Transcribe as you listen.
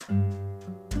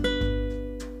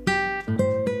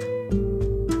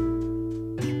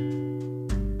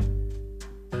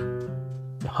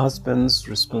husband's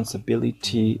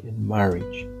responsibility in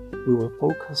marriage, we will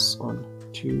focus on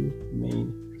two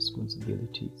main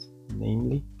responsibilities,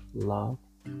 namely love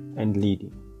and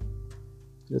leading.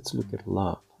 Let's look at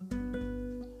love.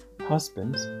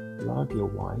 Husbands, love your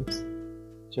wives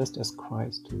just as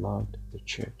Christ loved the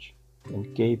church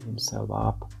and gave himself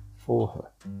up for her.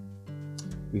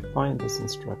 We find this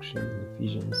instruction in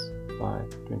Ephesians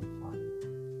 5:25.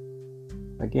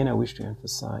 Again, I wish to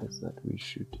emphasize that we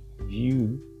should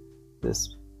view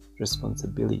this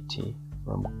responsibility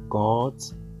from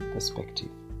God's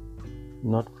perspective,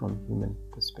 not from human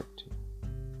perspective.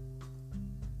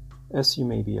 As you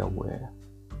may be aware,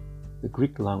 the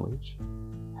Greek language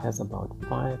has about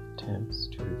 5 terms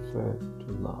to refer to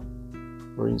love.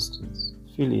 For instance,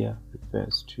 philia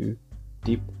refers to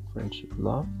deep friendship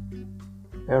love.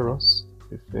 Eros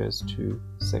refers to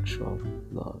sexual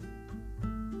love.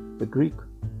 The Greek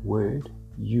word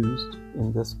used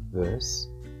in this verse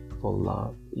for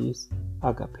love is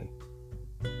agape.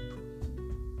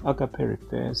 Agape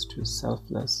refers to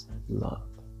selfless love.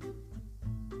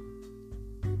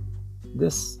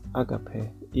 This agape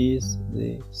is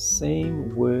the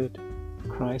same word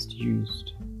Christ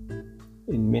used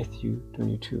in Matthew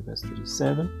 22 verse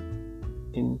 37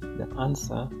 in the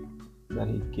answer that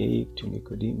he gave to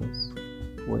Nicodemus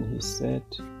when he said,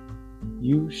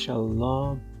 "You shall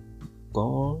love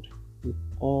God with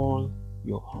all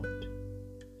your heart."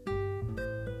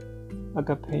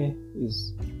 Agape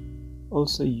is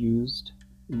also used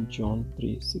in John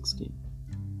 3:16.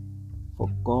 For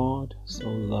God so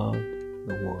loved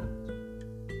the world.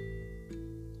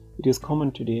 It is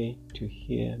common today to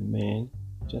hear men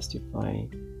justifying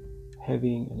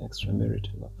having an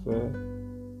extramarital affair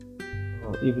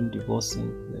or even divorcing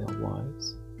their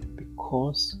wives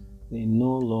because they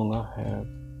no longer have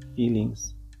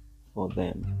feelings for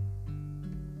them.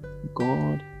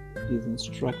 God is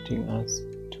instructing us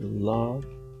to love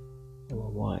our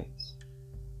wives.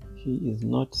 He is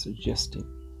not suggesting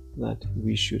that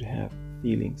we should have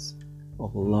feelings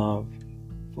of love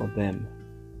for them.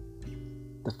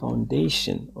 The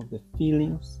foundation of the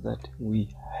feelings that we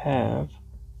have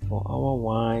for our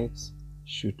wives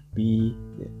should be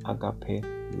the agape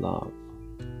love.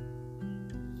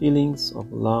 Feelings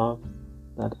of love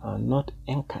that are not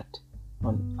anchored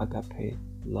on agape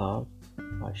love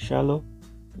are shallow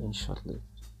and short-lived.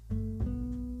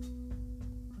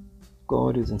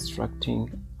 God is instructing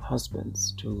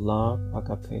husbands to love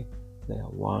agape their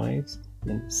wives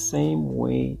in the same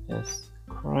way as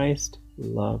Christ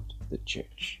loved the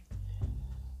church.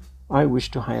 I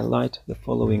wish to highlight the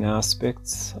following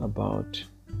aspects about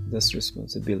this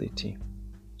responsibility.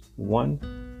 1.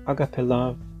 Agape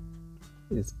love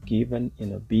is given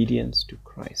in obedience to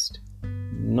Christ,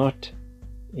 not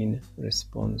in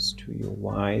response to your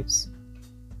wife's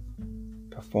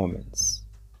performance.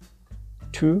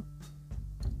 2.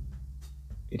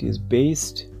 It is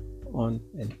based on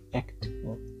an act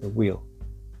of the will,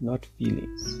 not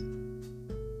feelings.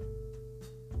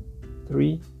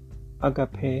 3.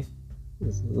 Agape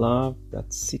is love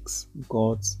that seeks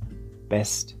God's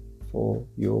best for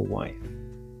your wife.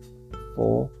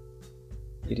 4.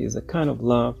 It is a kind of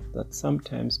love that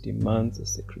sometimes demands a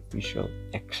sacrificial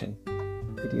action.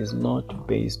 It is not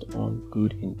based on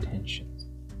good intentions.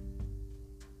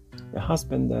 A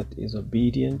husband that is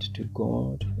obedient to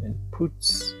God and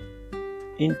puts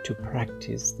into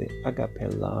practice the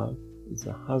agape love is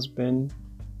a husband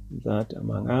that,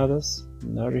 among others,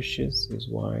 nourishes his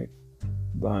wife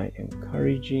by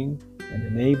encouraging and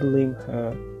enabling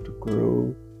her to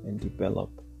grow and develop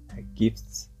her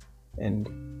gifts and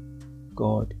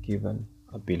God-given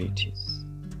abilities.